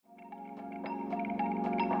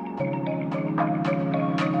Yeah.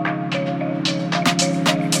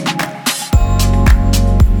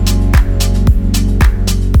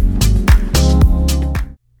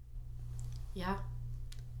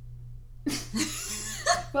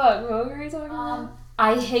 Fuck, what were we talking about?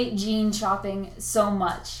 I hate jean shopping so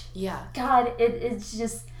much. Yeah. God, it's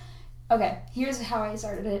just... Okay, here's how I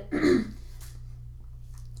started it.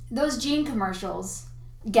 Those jean commercials,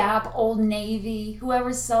 Gap, Old Navy,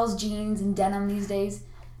 whoever sells jeans and denim these days,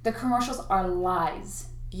 the commercials are lies.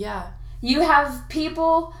 Yeah. You have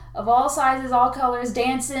people of all sizes, all colors,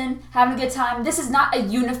 dancing, having a good time. This is not a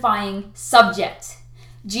unifying subject.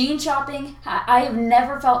 Jean shopping, I have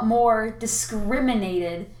never felt more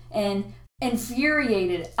discriminated and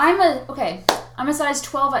infuriated. I'm a size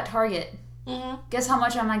 12 at Target. Mm-hmm. Guess how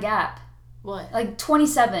much on my Gap? What? Like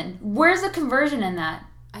 27. Where's the conversion in that?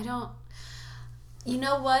 I don't... You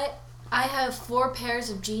know what? I have 4 pairs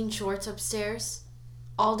of jean shorts upstairs.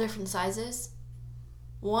 All different sizes.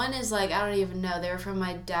 One is like, I don't even know. They were from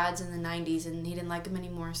my dad's in the 90s and he didn't like them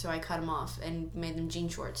anymore, so I cut them off and made them jean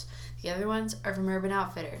shorts. The other ones are from Urban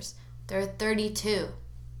Outfitters. They're 32.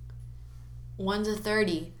 One's a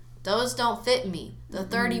 30. Those don't fit me. The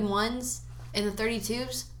 31s and the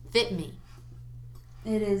 32s fit me.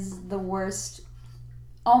 It is the worst,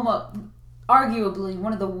 almost, arguably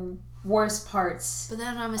one of the worst parts. But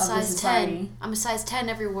then I'm a of size the 10. I'm a size 10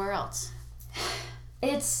 everywhere else.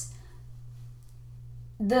 It's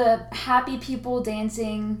the happy people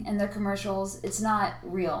dancing in their commercials. It's not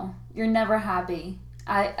real. You're never happy.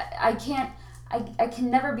 I can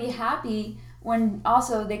never be happy when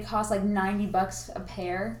also they cost like $90 a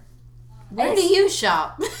pair. Where do you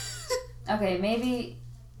shop? Okay, maybe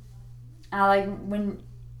like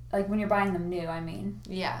when you're buying them new, I mean.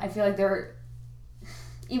 Yeah. I feel like they're,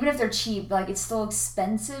 even if they're cheap, like it's still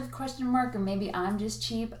expensive, question mark, or maybe I'm just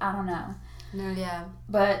cheap. I don't know. No, yeah.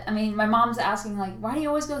 But, I mean, my mom's asking, like, why do you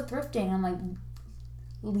always go thrifting? I'm like,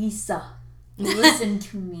 Lisa, listen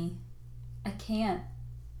to me. I can't.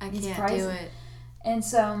 I These can't prices. do it. And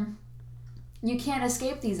so, you can't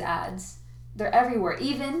escape these ads. They're everywhere.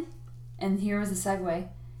 Even, and here was the segue,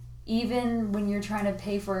 even when you're trying to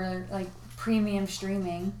pay for, like, premium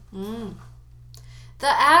streaming. The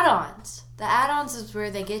add-ons. The add-ons is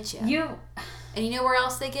where they get you. And you know where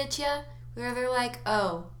else they get you? Where they're like,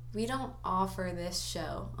 oh, we don't offer this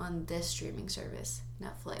show on this streaming service,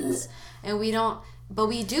 Netflix. And we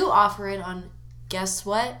do offer it on, guess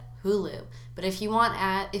what? Hulu. But if you want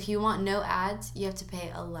no ads, you have to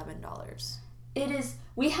pay $11. It is,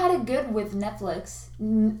 we had it good with Netflix.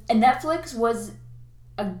 Netflix was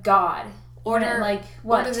a god. Order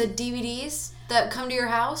the DVDs that come to your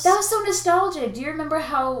house. That was so nostalgic. Do you remember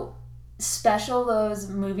how special those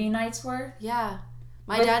movie nights were? Yeah.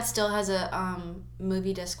 My dad still has a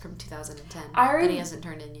movie disc from 2010 that he hasn't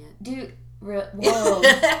turned in yet. Dude, whoa.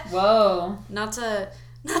 Whoa. Not to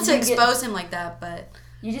expose him like that, but...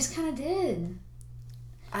 You just kind of did.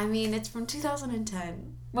 I mean, it's from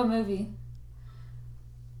 2010. What movie?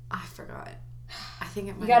 I forgot. I think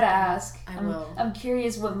it might. You gotta ask. I will. I'm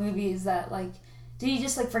curious what movie is that, like... Did he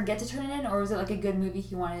just, like, forget to turn it in, or was it, like, a good movie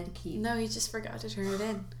he wanted to keep? No, he just forgot to turn it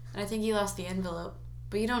in. And I think he lost the envelope.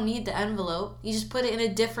 But you don't need the envelope. You just put it in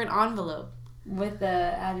a different envelope. With the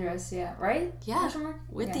address, yeah. Right? Yeah.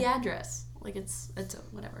 With the address. Like, it's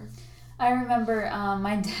whatever. I remember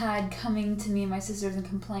my dad coming to me and my sisters and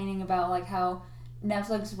complaining about, like, how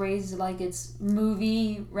Netflix raised, like, its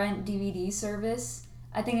movie rent DVD service.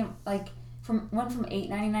 I think it, like, went from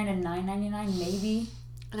 $8.99 to $9.99, maybe.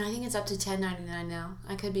 And I think it's up to $10.99 now.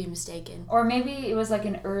 I could be mistaken. Or maybe it was, like,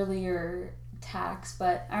 an earlier tax.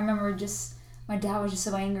 But I remember just... My dad was just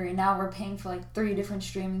so angry. Now we're paying for, like, 3 different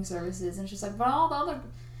streaming services. And it's just like, but all the other...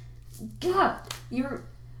 God, you're...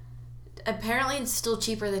 Apparently it's still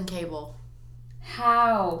cheaper than cable.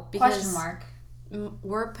 How? Because question mark.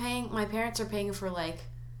 My parents are paying for, like,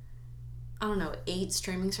 I don't know, 8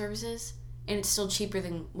 streaming services. And it's still cheaper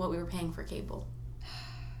than what we were paying for cable.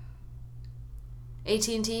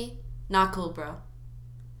 AT&T, not cool, bro.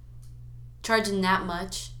 Charging that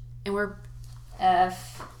much. And we're...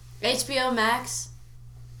 HBO Max,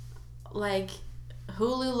 like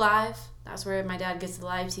Hulu Live, that's where my dad gets the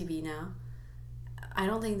live TV now. I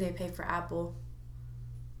don't think they pay for Apple.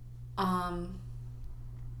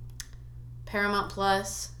 Paramount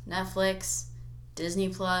Plus, Netflix, Disney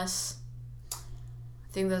Plus. I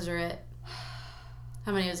think those are it.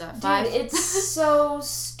 How many was that? 5? Dude, it's so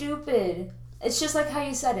stupid. It's just like how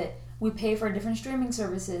you said it. We pay for different streaming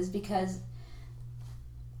services because...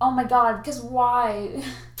 Oh my god, because why?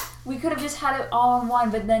 We could have just had it all in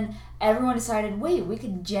one, but then everyone decided, wait, we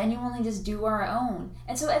could genuinely just do our own.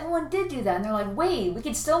 And so everyone did do that. And they're like, wait, we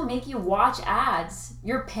could still make you watch ads.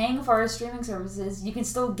 You're paying for our streaming services. You can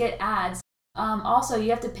still get ads. Also, you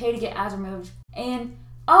have to pay to get ads removed. And,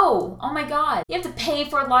 oh my God, you have to pay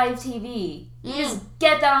for live TV. You just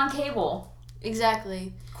get that on cable.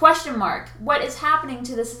 Exactly. Question mark. What is happening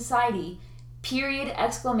to the society? Period,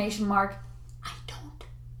 exclamation mark. I don't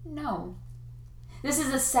know. This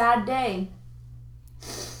is a sad day.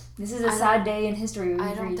 This is a sad day in history.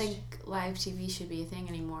 I don't think live TV should be a thing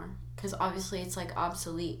anymore. Because obviously it's like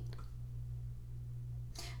obsolete.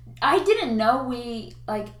 I didn't know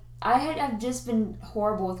I've just been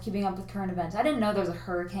horrible with keeping up with current events. I didn't know there was a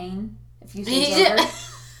hurricane a few states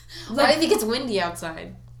over. Why do you think it's windy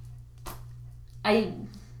outside? I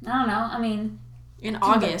don't know. I mean, in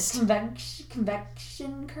August.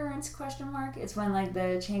 Convection currents, question mark. It's when like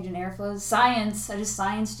the change in airflows. Science. I just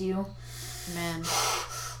scienced you. Man.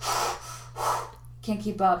 Can't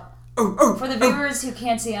keep up. For the viewers who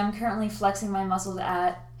can't see, I'm currently flexing my muscles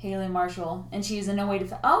at Haley Marshall, and she is in no way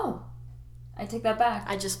to. I take that back.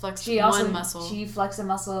 I just flexed one muscle. She flexed a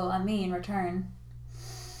muscle on me in return.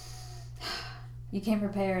 You came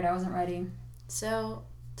prepared. I wasn't ready. So,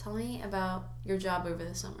 tell me about your job over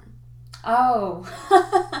the summer. Oh,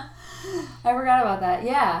 I forgot about that.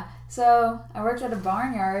 Yeah. So, I worked at a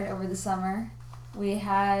barnyard over the summer. We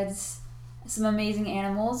had some amazing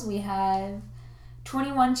animals. We had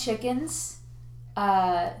 21 chickens,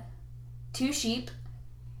 2 sheep,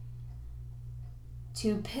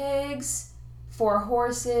 2 pigs, 4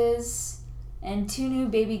 horses, and 2 new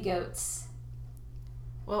baby goats.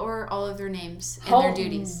 What were all of their names and their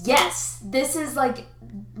duties? Yes! This is like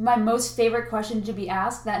my most favorite question to be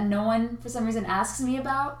asked that no one for some reason asks me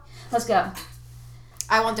about. Let's go.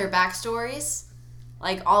 I want their backstories.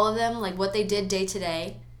 Like all of them, like what they did day to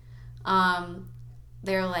day.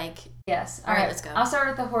 They're like... Yes. All right, let's go. I'll start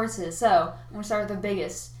with the horses. So, I'm going to start with the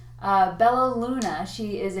biggest. Bella Luna.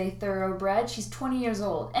 She is a thoroughbred. She's 20 years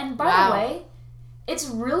old. And by the way, it's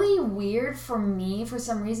really weird for me, for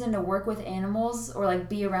some reason, to work with animals or, like,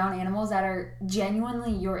 be around animals that are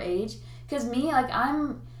genuinely your age. Because me, like,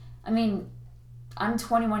 I'm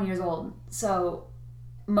 21 years old. So,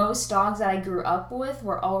 most dogs that I grew up with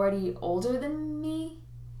were already older than me.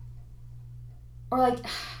 Or, like...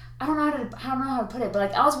 I don't know how to put it, but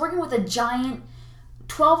like I was working with a giant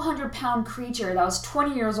 1,200-pound creature that was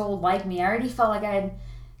 20 years old like me. I already felt like I had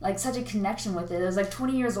like such a connection with it. It was like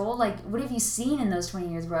 20 years old. Like, what have you seen in those 20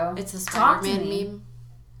 years, bro? It's a Spider-Man meme.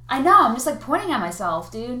 I know. I'm just like pointing at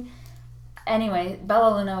myself, dude. Anyway,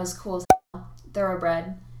 Bella Luna is cool as hell.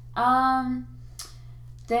 Thoroughbred.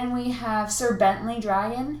 Then we have Sir Bentley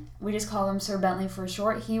Dragon. We just call him Sir Bentley for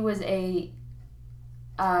short. He was a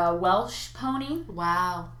Welsh pony.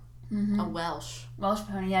 Wow. Mm-hmm. A Welsh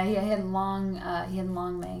pony, yeah. He had long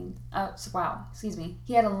mane. Excuse me.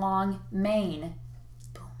 He had a long mane.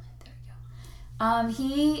 Boom. There we go.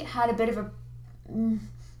 He had a bit of a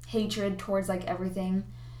hatred towards like everything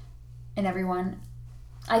and everyone.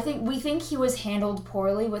 We think he was handled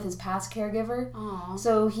poorly with his past caregiver. Aww.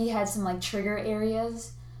 So he had some like trigger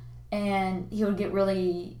areas, and he would get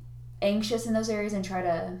really anxious in those areas and try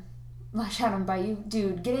to lash out and bite you.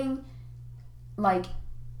 Dude, getting like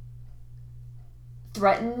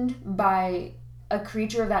threatened by a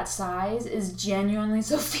creature of that size is genuinely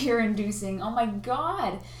so fear-inducing. Oh my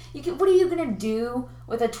God. What are you going to do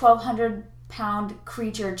with a 1,200-pound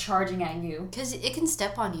creature charging at you? Because it can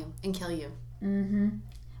step on you and kill you. Mm-hmm.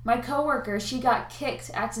 My coworker, she got kicked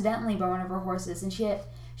accidentally by one of her horses, and she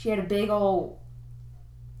had a big old,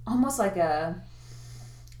 almost like a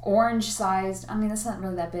orange-sized, I mean, that's not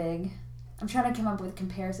really that big. I'm trying to come up with a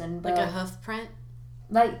comparison. But like a hoof print?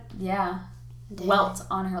 Like, yeah. Dang. Welt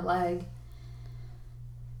on her leg.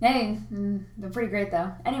 Hey, they're pretty great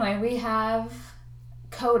though. Anyway, we have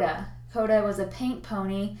Coda. Coda was a paint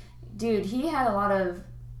pony. Dude, he had a lot of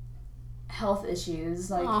health issues.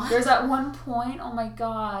 Like, there's at one point, oh my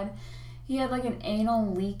God, he had like an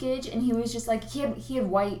anal leakage, and he was just like, he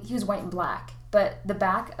was white and black, but the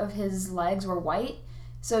back of his legs were white.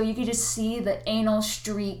 So you could just see the anal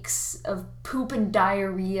streaks of poop and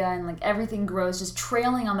diarrhea and like everything gross just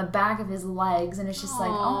trailing on the back of his legs, and it's just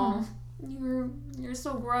like, oh, you're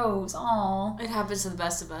so gross. Aw. It happens to the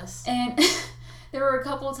best of us. And there were a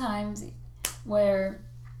couple times where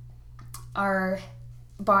our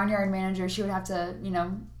barnyard manager, she would have to,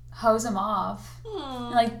 hose him off.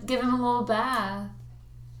 And, like, give him a little bath.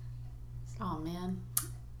 Oh, man.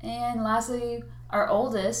 And lastly, our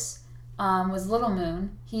oldest was Little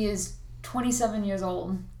Moon. He is 27 years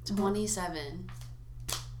old. 27.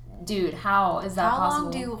 Dude, how is that possible? How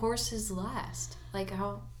long do horses last? Like,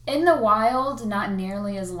 how... In the wild, not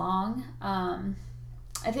nearly as long.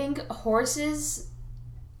 I think horses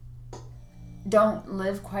don't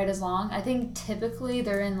live quite as long. I think typically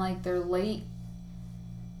they're in like their late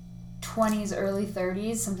 20s, early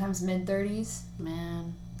 30s, sometimes mid 30s.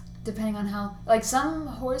 Man. Depending on how, like some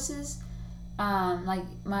horses, like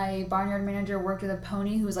my barnyard manager worked with a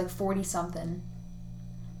pony who was like 40 something.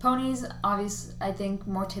 Ponies, obviously, I think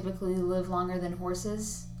more typically live longer than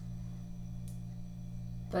horses.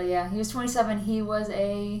 But yeah, he was 27. He was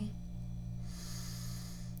a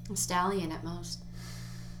stallion at most.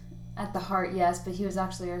 At the heart, yes, but he was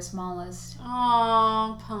actually our smallest.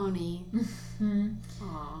 Aw, pony.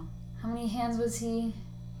 Aw. How many hands was he?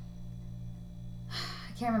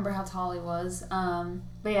 I can't remember how tall he was.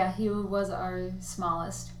 But yeah, he was our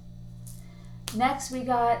smallest. Next, we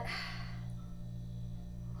got,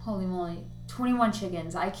 holy moly, 21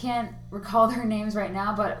 chickens. I can't recall their names right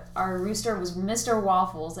now, but our rooster was Mr.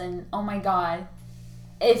 Waffles, and oh my god,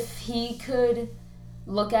 if he could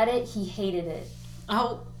look at it, he hated it.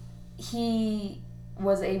 Oh. He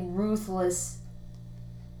was a ruthless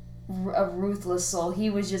soul. He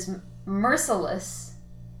was just merciless.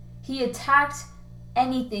 He attacked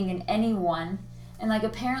anything and anyone. And like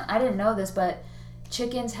apparently, I didn't know this, but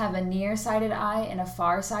chickens have a nearsighted eye and a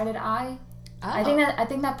farsighted eye. Oh. I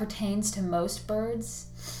think that pertains to most birds.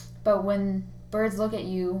 But when birds look at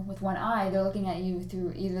you with one eye, they're looking at you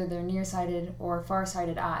through either their nearsighted or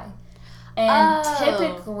farsighted eye. And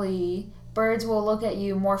typically, birds will look at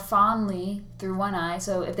you more fondly through one eye.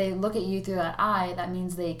 So if they look at you through that eye, that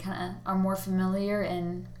means they kind of are more familiar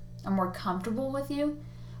and are more comfortable with you.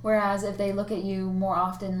 Whereas if they look at you more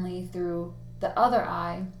oftenly through the other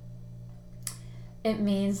eye, it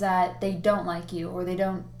means that they don't like you or they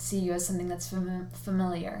don't see you as something that's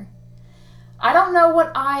familiar. I don't know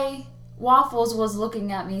what eye Waffles was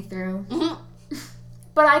looking at me through,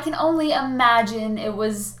 but I can only imagine it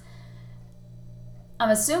was, I'm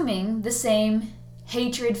assuming, the same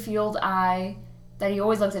hatred-fueled eye that he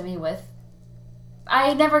always looked at me with.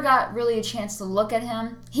 I never got really a chance to look at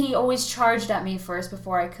him. He always charged at me first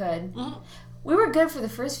before I could. We were good for the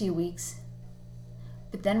first few weeks.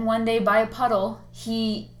 But then one day by a puddle,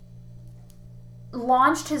 he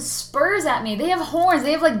launched his spurs at me. They have horns.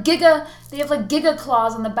 They have like giga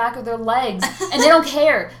claws on the back of their legs. And they don't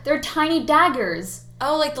care. They're tiny daggers.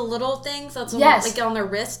 Oh, like the little things? That's yes. Like on their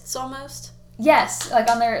wrists almost? Yes, like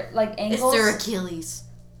on their like ankles. It's their Achilles.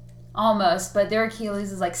 Almost, but their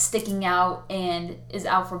Achilles is like sticking out and is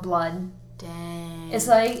out for blood. Dang.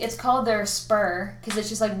 It's called their spur because it's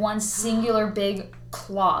just like one singular big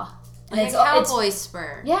claw. And like it's a cowboy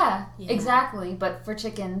spur. Yeah, exactly. But for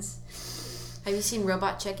chickens. Have you seen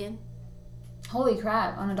Robot Chicken? Holy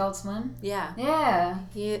crap! On Adult Swim. Yeah. Yeah.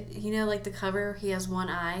 You know, like the cover, he has one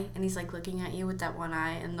eye and he's like looking at you with that one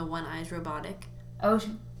eye, and the one eye is robotic. Oh,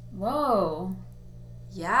 whoa.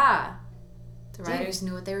 Yeah. The writers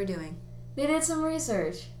knew what they were doing. They did some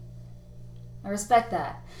research. I respect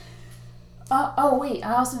that. Oh wait,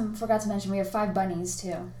 I also forgot to mention we have 5 bunnies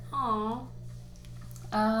too. Aww.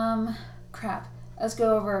 Crap. Let's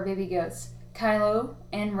go over our baby goats. Kylo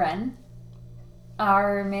and Ren.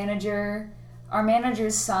 Our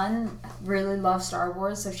manager's son really loves Star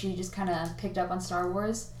Wars, so she just kind of picked up on Star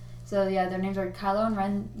Wars. So yeah, their names are Kylo and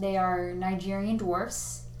Ren. They are Nigerian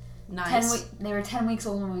dwarfs. Nice. They were 10 weeks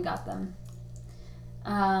old when we got them.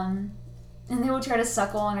 And they would try to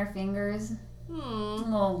suckle on her fingers.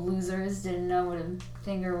 Little losers, didn't know what a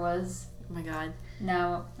finger was. Oh my god.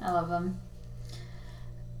 No, I love them.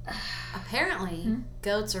 Apparently,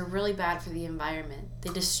 goats are really bad for the environment.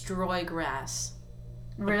 They destroy grass.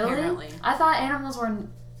 Really? Apparently. I thought animals were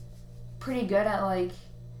pretty good at like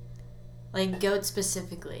goats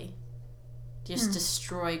specifically. Just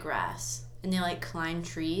destroy grass. And they like climb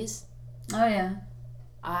trees. Oh yeah.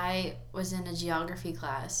 I was in a geography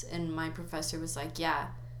class and my professor was like, yeah,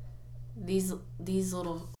 these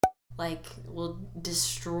little will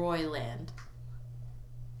destroy land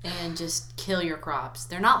and just kill your crops.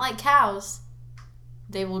 They're not like cows.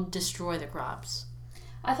 They will destroy the crops.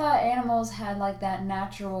 I thought animals had like that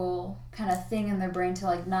natural kind of thing in their brain to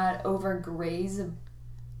like not overgraze.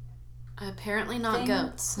 Apparently not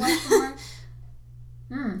goats.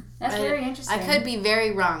 That's very interesting. I could be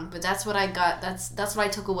very wrong, but that's what I got. That's what I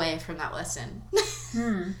took away from that lesson.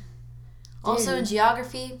 Also in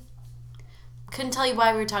geography, couldn't tell you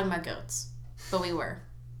why we were talking about goats, but we were.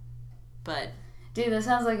 But dude, that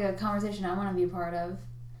sounds like a conversation I want to be a part of.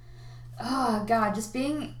 Oh god, just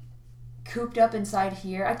being cooped up inside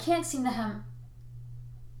here. I can't seem to have.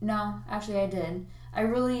 No, actually, I did. I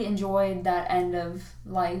really enjoyed that end of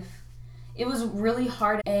life. it was really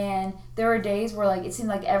hard, and there were days where like it seemed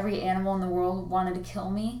like every animal in the world wanted to kill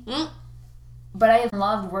me. But I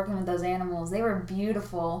loved working with those animals. They were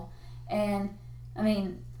beautiful. And I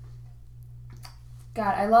mean,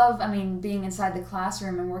 God, I love being inside the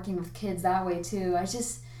classroom and working with kids that way too.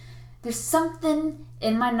 There's something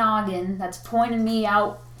in my noggin that's pointing me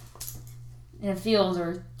out in a field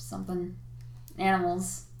or something.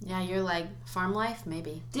 Animals. Yeah, you're like, farm life?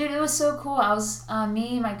 Maybe. Dude, it was so cool. I was,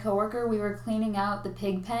 me and my coworker, we were cleaning out the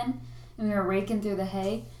pig pen, and we were raking through the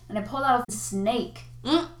hay, and I pulled out a snake.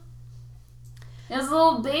 It was a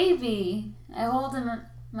little baby. I held him in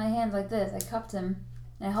my hand like this. I cupped him,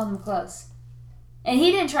 and I held him close. And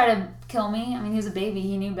he didn't try to kill me. He was a baby.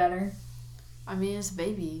 He knew better. It's a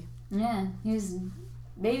baby. Yeah, he was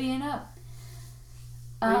babying up.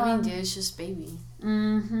 What do you mean, dude? It's just baby.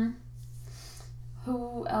 Mm-hmm.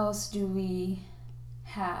 Who else do we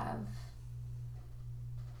have?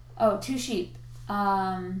 Oh, 2 sheep.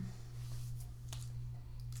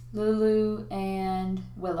 Lulu and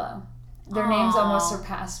Willow. Their names almost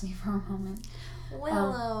surpassed me for a moment.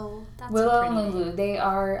 Willow. That's Willow a and pretty Lulu. name. They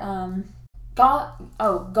are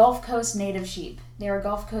Gulf Coast native sheep. They are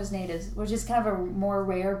Gulf Coast natives, which is kind of a more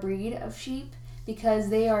rare breed of sheep because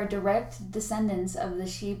they are direct descendants of the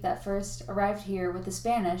sheep that first arrived here with the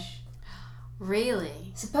Spanish.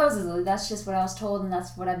 Really? Supposedly, that's just what I was told, and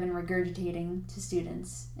that's what I've been regurgitating to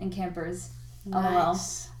students and campers.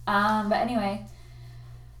 Nice. But anyway,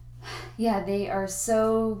 yeah, they are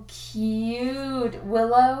so cute.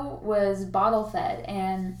 Willow was bottle fed,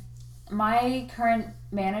 and my current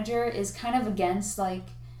manager is kind of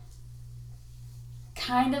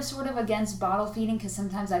sort of against bottle feeding because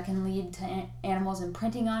sometimes that can lead to animals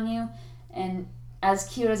imprinting on you, and as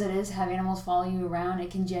cute as it is to have animals follow you around,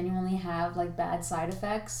 it can genuinely have like bad side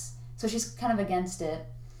effects. So she's kind of against it.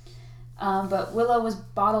 But Willow was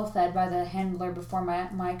bottle fed by the handler before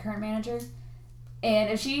my current manager.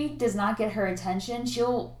 And if she does not get her attention,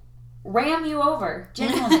 she'll ram you over.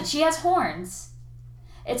 Genuinely. She has horns.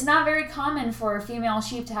 It's not very common for a female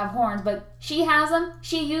sheep to have horns, but she has them.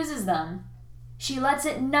 She uses them. She lets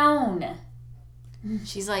it known.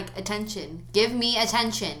 She's like, attention. Give me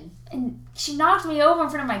attention. And she knocked me over in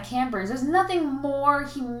front of my campers. There's nothing more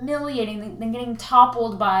humiliating than getting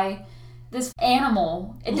toppled by this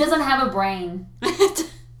animal. It doesn't have a brain.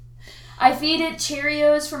 I feed it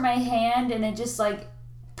Cheerios from my hand, and it just like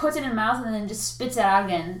puts it in mouth and then just spits it out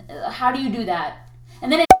again. How do you do that? And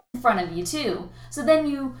then it's in front of you too. So then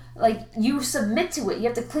you submit to it. You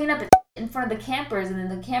have to clean up in front of the campers, and then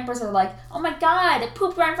the campers are like, "Oh my God, it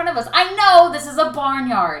pooped right in front of us." I know this is a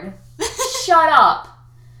barnyard. Shut up.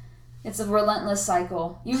 It's a relentless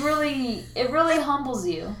cycle. It really humbles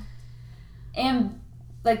you. And,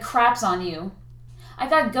 like, craps on you. I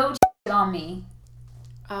got goat on me.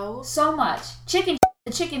 Oh? So much. The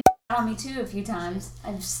chicken on me, too, a few times.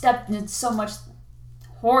 I've stepped in so much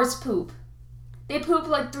horse poop. They poop,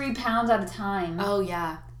 like, 3 pounds at a time. Oh,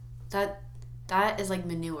 yeah. That is like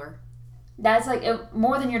manure. That's, like,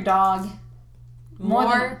 more than your dog.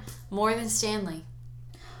 More than Stanley.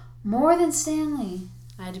 More than Stanley.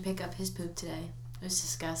 I had to pick up his poop today. It was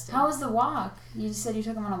disgusting. How was the walk? You said you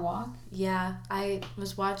took him on a walk? Yeah, I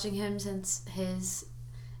was watching him since his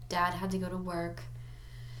dad had to go to work.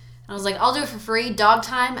 I was like, I'll do it for free. Dog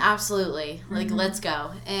time? Absolutely. Like, let's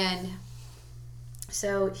go. And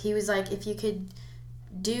so he was like, if you could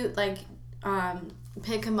do, like,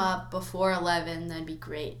 pick him up before 11, that'd be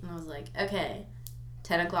great. And I was like, okay,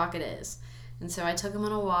 10 o'clock it is. And so I took him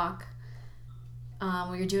on a walk.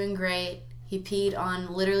 We were doing great. He peed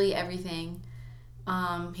on literally everything.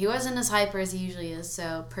 He wasn't as hyper as he usually is,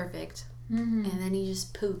 so perfect. And then he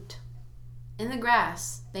just pooped. In the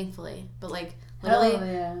grass, thankfully. But, like, literally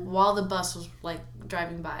while the bus was, like,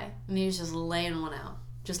 driving by. And he was just laying one out.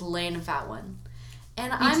 Just laying a fat one.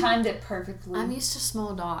 And He timed it perfectly. I'm used to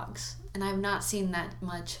small dogs. And I've not seen that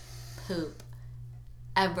much poop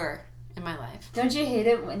ever in my life. Don't you hate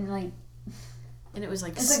it when, like... And it was,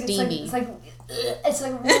 like, steamy. It's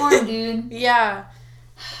like warm, dude. Yeah.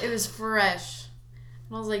 It was fresh.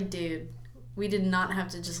 And I was like, dude, we did not have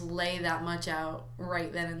to just lay that much out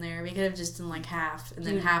right then and there. We could have just done, like, half and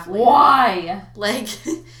then half later. Why? Like...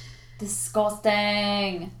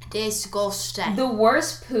 Disgusting. Disgusting. The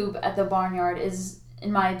worst poop at the barnyard is,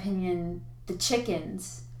 in my opinion, the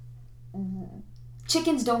chickens.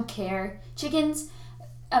 Chickens don't care. Chickens,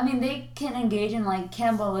 they can engage in, like,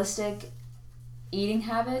 cannibalistic eating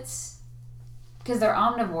habits because they're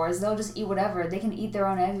omnivores. They'll just eat whatever. They can eat their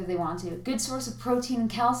own eggs if they want to. Good source of protein and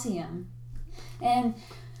calcium. And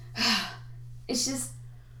it's just,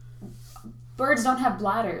 birds don't have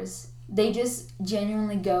bladders. They just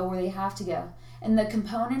genuinely go where they have to go. And the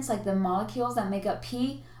components, like the molecules that make up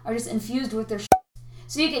pee, are just infused with their shit.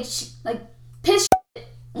 So you get piss shit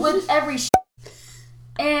with every shit.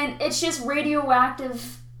 And it's just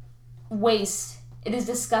radioactive waste. It is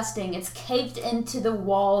disgusting. It's caked into the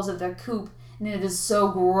walls of their coop. And it is so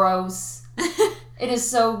gross. It is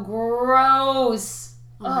so gross.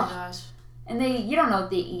 Oh my gosh. And you don't know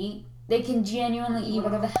what they eat. They can genuinely eat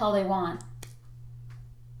whatever the hell they want.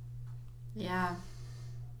 Yeah.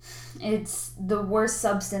 It's the worst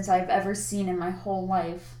substance I've ever seen in my whole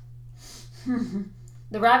life.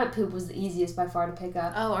 The rabbit poop was the easiest by far to pick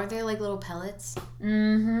up. Oh, are they like little pellets?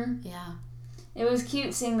 Mm-hmm. Yeah. It was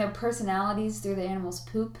cute seeing their personalities through the animal's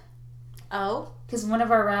poop. Oh? Because one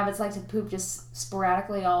of our rabbits liked to poop just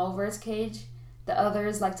sporadically all over its cage. The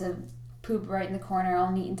others like to poop right in the corner,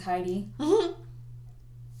 all neat and tidy.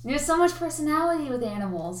 There's so much personality with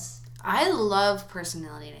animals. I love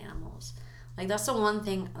personality in animals. Like, that's the one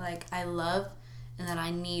thing, like, I love and that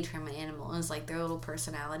I need from an animal is, like, their little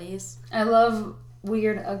personalities. I love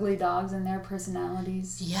weird, ugly dogs and their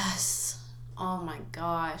personalities. Yes. Oh, my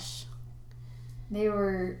gosh. They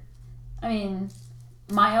were... I mean,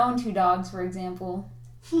 my own 2 dogs, for example.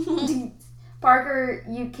 Parker,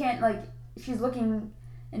 you can't, like... She's looking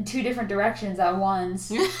in 2 different directions at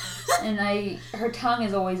once. And her tongue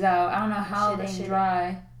is always out. I don't know how it ain't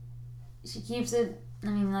dry. She keeps it... I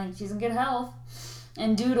mean, like, she's in good health.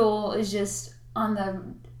 And Doodle is just on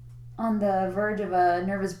the verge of a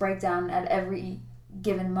nervous breakdown at every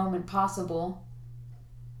given moment possible.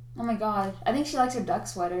 Oh my god. I think she likes her duck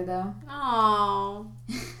sweater, though. Aww.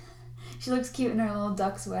 She looks cute in her little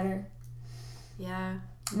duck sweater. Yeah.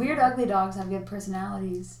 Weird, ugly dogs have good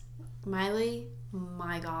personalities. Miley,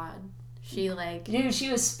 my god. Dude, she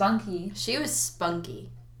was spunky. She was spunky.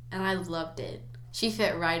 And I loved it. She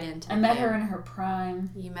fit right into the I met her in her prime.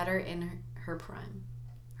 You met her in her prime.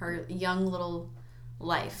 Her young little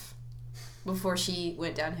life. Before she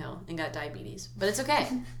went downhill and got diabetes. But it's okay.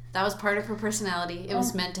 That was part of her personality. It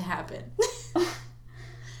was meant to happen.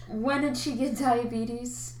 When did she get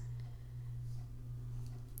diabetes?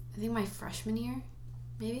 I think my freshman year,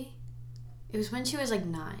 maybe? It was when she was like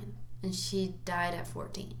 9. And she died at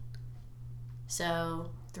 14.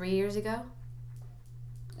 So, 3 years ago.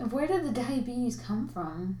 Where did the diabetes come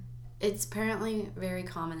from? It's apparently very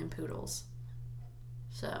common in poodles.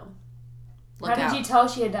 So, How did you tell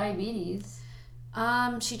she had diabetes?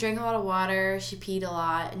 She drank a lot of water, she peed a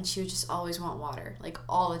lot, and she would just always want water, like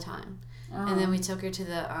all the time. Oh. And then we took her to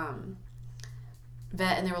the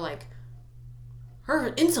vet, and they were like,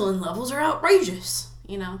 her insulin levels are outrageous,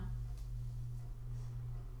 you know?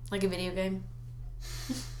 Like a video game.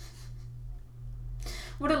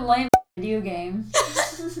 What a lame video game.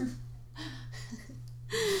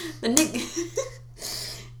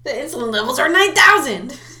 The insulin levels are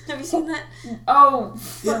 9,000. Have you seen that? Oh,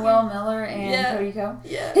 Noel Miller and Cody Ko.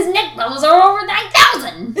 Yeah. His neck levels are over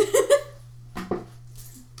 9,000.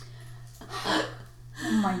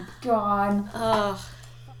 Oh my god. Ugh.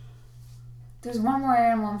 There's one more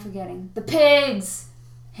animal I'm forgetting. The pigs.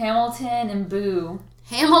 Hamilton and Boo.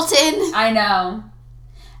 Hamilton. I know.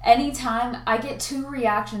 Anytime I get 2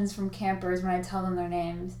 reactions from campers when I tell them their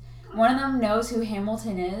names. One of them knows who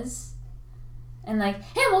Hamilton is. And like,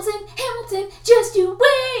 Hamilton, Hamilton, just you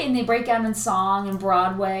wait! And they break out in song and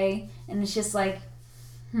Broadway. And it's just like,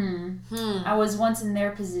 I was once in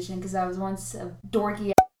their position because I was once a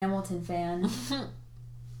dorky Hamilton fan.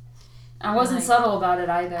 I wasn't subtle about it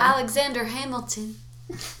either. Alexander Hamilton.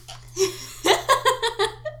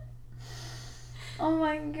 Oh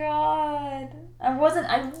my god. I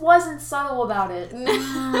wasn't subtle about it.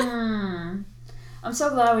 I'm so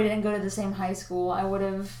glad we didn't go to the same high school. I would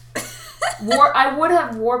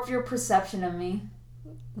have warped your perception of me.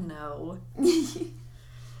 No.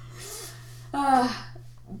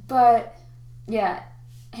 But yeah,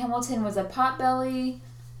 Hamilton was a potbelly.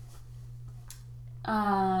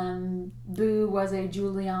 Boo was a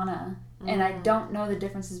Juliana, and I don't know the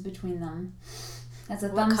differences between them. That's a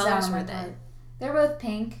thumbs down on my part. They're both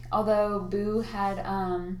pink, although Boo had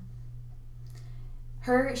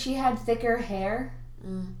she had thicker hair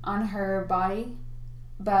on her body,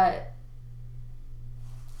 but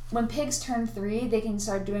when pigs turn 3, they can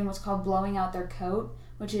start doing what's called blowing out their coat,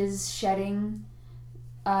 which is shedding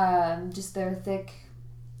just their thick,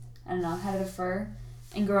 I don't know, head of fur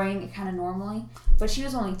and growing it kind of normally. But she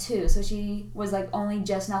was only 2, so she was like only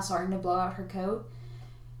just now starting to blow out her coat.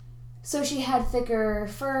 So she had thicker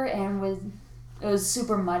fur and it was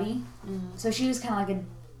super muddy. So she was kind of like a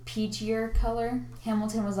peachier color.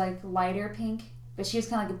 Hamilton was like lighter pink, but she was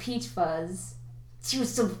kind of like a peach fuzz. She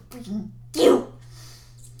was so freaking cute.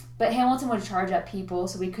 But Hamilton would charge at people,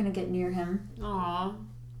 so we couldn't get near him. Aw.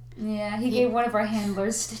 Yeah, he gave one of our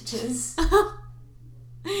handlers stitches.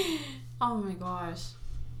 Oh my gosh.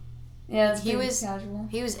 Yeah, that's pretty casual.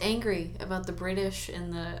 He was angry about the British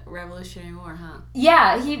in the Revolutionary War, huh?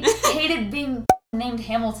 Yeah, he hated being named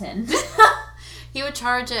Hamilton. He would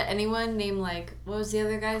charge at anyone named, like, what was the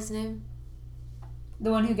other guy's name?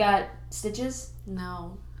 The one who got stitches?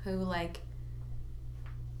 No. Who, like,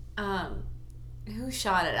 who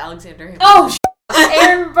shot at Alexander Hamilton? Oh,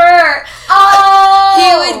 Aaron Burr!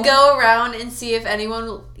 Oh! He would go around and see if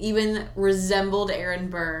anyone even resembled Aaron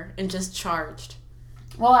Burr and just charged.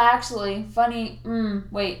 Well, actually, funny.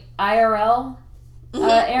 Wait, IRL?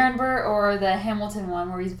 Aaron Burr or the Hamilton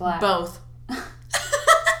one where he's black? Both.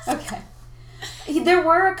 Okay. There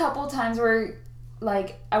were a couple times where,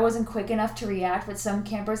 like, I wasn't quick enough to react, but some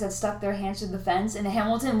campers had stuck their hands through the fence, and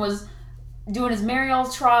Hamilton was doing his merry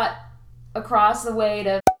old trot across the way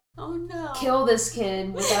to kill this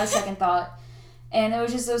kid without a second thought. And it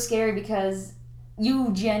was just so scary because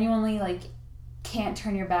you genuinely, like, can't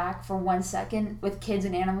turn your back for 1 second with kids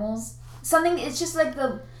and animals. It's just like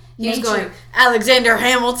the nature. He was going, Alexander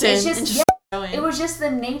Hamilton. It's just, it was just the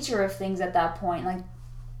nature of things at that point. Like,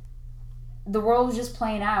 the world was just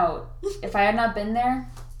playing out. If I had not been there,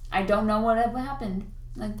 I don't know what would have happened.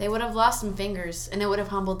 Like, they would have lost some fingers, and it would have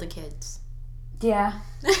humbled the kids. Yeah.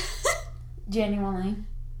 Genuinely.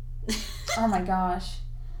 Oh my gosh.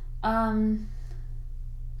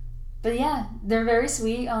 But yeah, they're very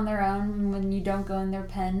sweet on their own when you don't go in their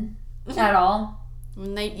pen at all.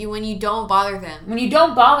 When you don't bother them. When you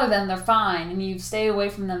don't bother them, they're fine, and you stay away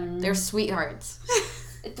from them. And they're sweethearts.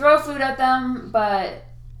 Throw food at them, but...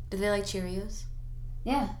 Do they like Cheerios?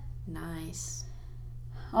 Yeah. Nice.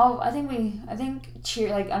 Oh, I think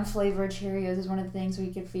unflavored Cheerios is one of the things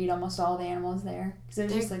we could feed almost all the animals there. They're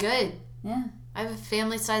just good. Yeah. I have a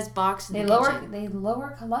family-sized box in the kitchen. They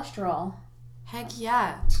lower cholesterol. Heck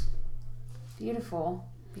yeah. Beautiful.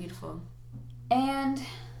 Beautiful. And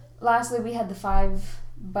lastly, we had the 5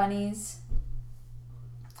 bunnies.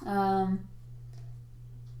 2 of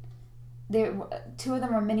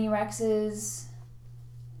them were mini Rexes.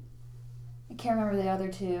 I can't remember the other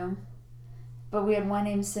 2. But we had one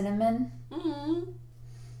named Cinnamon. Mm-hmm.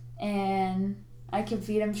 And I could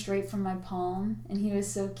feed him straight from my palm. And he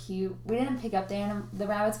was so cute. We didn't pick up the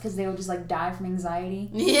rabbits because they would just, like, die from anxiety.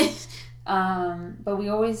 Yeah. But we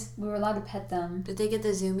were allowed to pet them. Did they get the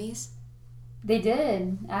zoomies? They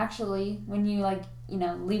did, actually. When you, like,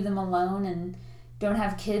 leave them alone and don't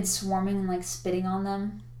have kids swarming and, like, spitting on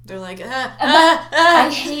them. They're like, I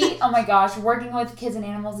hate, oh my gosh, working with kids and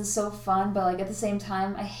animals is so fun, but, like, at the same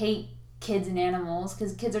time, I hate kids and animals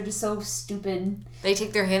because kids are just so stupid. They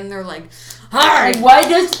take their hand and they're like, "Hi! Like, why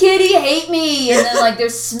does Kitty hate me?" And then, like, they're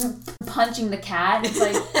punching the cat. It's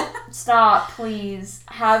like, stop, please.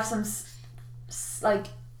 Have some, like,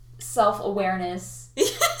 self-awareness.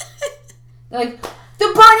 They're like,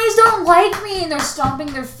 the bunnies don't like me, and they're stomping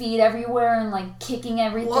their feet everywhere and, like, kicking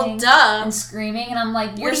everything. Well, duh. And screaming, and I'm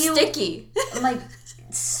like, you're sticky. I'm like,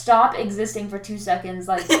 stop existing for 2 seconds.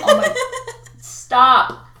 Like, oh my,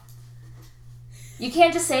 stop. You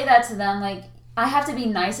can't just say that to them. Like, I have to be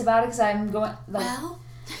nice about it because I'm going, like, well,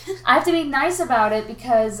 I have to be nice about it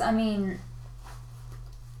because, I mean,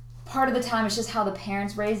 part of the time it's just how the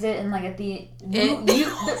parents raised it, and, like, at the,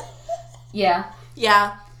 yeah.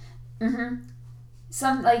 Yeah. Mm-hmm.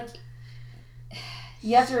 Some, like,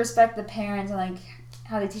 you have to respect the parents and, like,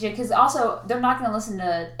 how they teach it. Because also, they're not going to listen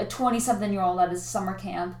to a 20-something-year-old at a summer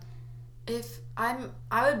camp. I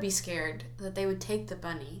would be scared that they would take the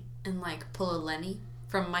bunny and, like, pull a Lenny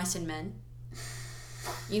from Mice and Men.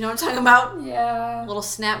 You know what I'm talking about? Yeah. A little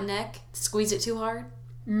snap neck, squeeze it too hard.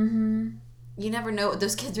 Mm-hmm. You never know what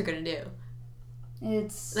those kids are going to do.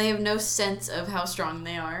 They have no sense of how strong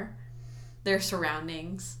they are. Their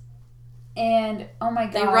surroundings. And, oh my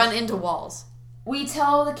gosh. They run into walls. We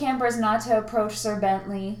tell the campers not to approach Sir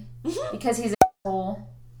Bentley because he's an asshole.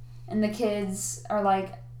 And the kids are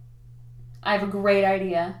like, I have a great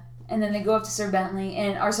idea. And then they go up to Sir Bentley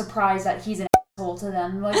and are surprised that he's an asshole to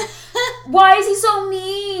them. Like, why is he so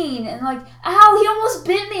mean? And like, ow, he almost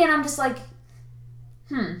bit me. And I'm just like,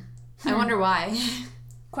 I wonder why.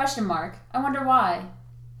 Question mark. I wonder why.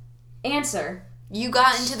 Answer. You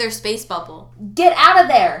got into their space bubble. Get out of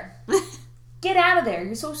there. Get out of there.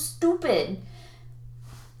 You're so stupid.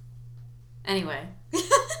 Anyway.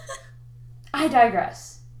 I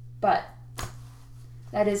digress. But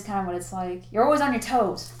that is kind of what it's like. You're always on your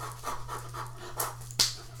toes.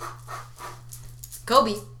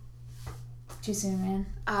 Kobe. Too soon, man.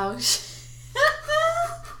 Oh,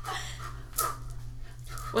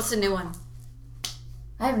 What's the new one?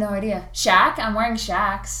 I have no idea. Shaq? I'm wearing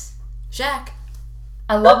Shaqs. Shaq.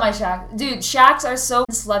 I love my Shaq. Dude, Shaqs are so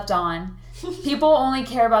slept on. People only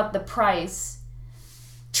care about the price.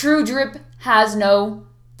 True Drip has no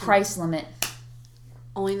price limit.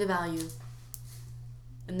 Only the value.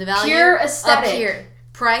 And the value Pure aesthetic. up here.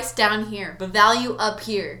 Price down here. But value up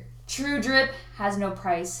here. True Drip has no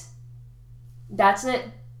price. That's it.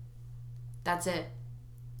 That's it.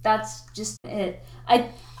 That's just it.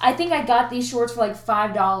 I think I got these shorts for like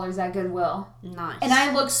 $5 at Goodwill. Nice. And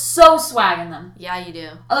I look so swag in them. Yeah, you do.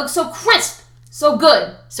 I look so crisp. So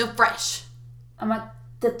good. So fresh. I'm at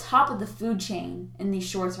the top of the food chain in these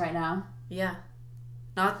shorts right now. Yeah.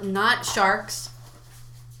 Not sharks.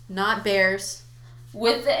 Not bears.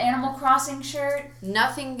 With the Animal Crossing shirt.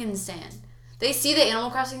 Nothing can stand. They see the Animal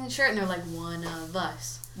Crossing shirt and they're like, one of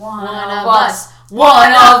us. One of of us.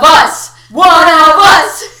 One of us. One of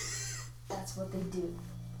us. That's what they do.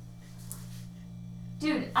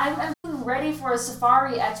 Dude, I'm ready for a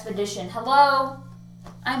safari expedition. Hello?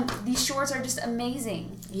 These shorts are just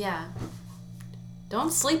amazing. Yeah.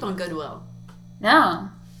 Don't sleep on Goodwill. No.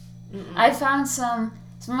 Mm-mm. I found some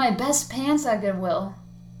of my best pants at Goodwill.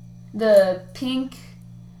 The pink,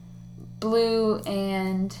 blue,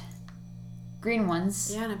 and green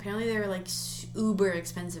ones. Yeah, and apparently they were like uber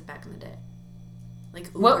expensive back in the day. Like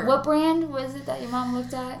uber. What brand was it that your mom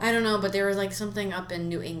looked at? I don't know, but they were like something up in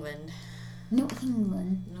New England. New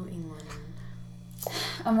England. New England.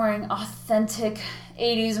 I'm wearing authentic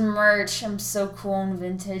 80s merch. I'm so cool and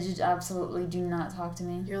vintage. Absolutely do not talk to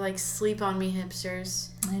me. You're like sleep on me hipsters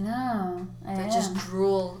I know. that just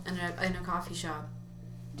drool in a coffee shop.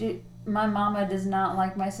 Dude, my mama does not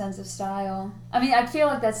like my sense of style. I mean, I feel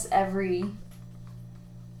like that's every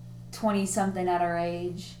 20-something at our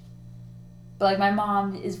age. But, like, my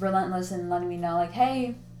mom is relentless in letting me know, like,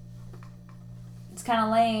 hey, it's kind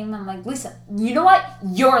of lame. I'm like, Lisa, you know what?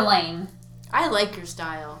 You're lame. I like your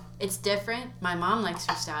style. It's different. My mom likes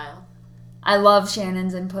your style. I love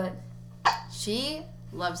Shannon's input. She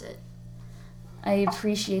loves it. I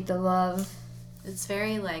appreciate the love. It's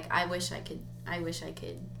very like I wish I could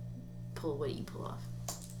pull what you pull off.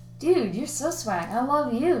 Dude, you're so swag. I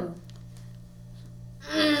love you.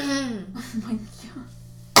 Oh my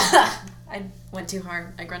god. I went too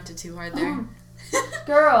hard. I grunted too hard there.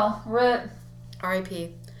 Girl, rip.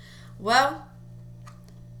 R.I.P. Well,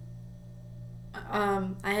 I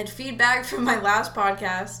had feedback from my last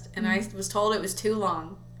podcast, and I was told it was too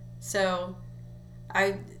long. So,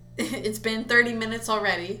 it's been 30 minutes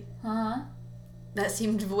already. Uh-huh. That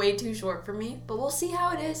seemed way too short for me, but we'll see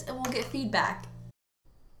how it is, and we'll get feedback.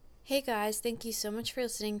 Hey guys, thank you so much for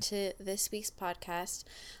listening to this week's podcast.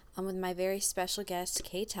 I'm with my very special guest,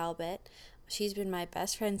 Kay Talbot. She's been my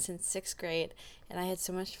best friend since 6th grade, and I had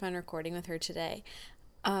so much fun recording with her today.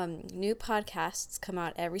 New podcasts come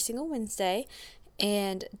out every single Wednesday,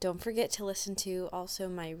 and don't forget to listen to also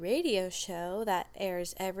my radio show that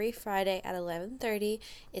airs every Friday at 11:30.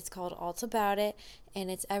 It's called Alt About It,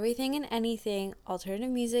 and it's everything and anything,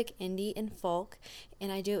 alternative music, indie, and folk.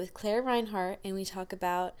 And I do it with Claire Reinhardt, and we talk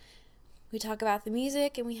about the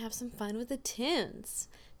music, and we have some fun with the tunes.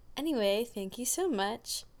 Anyway, thank you so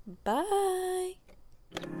much. Bye.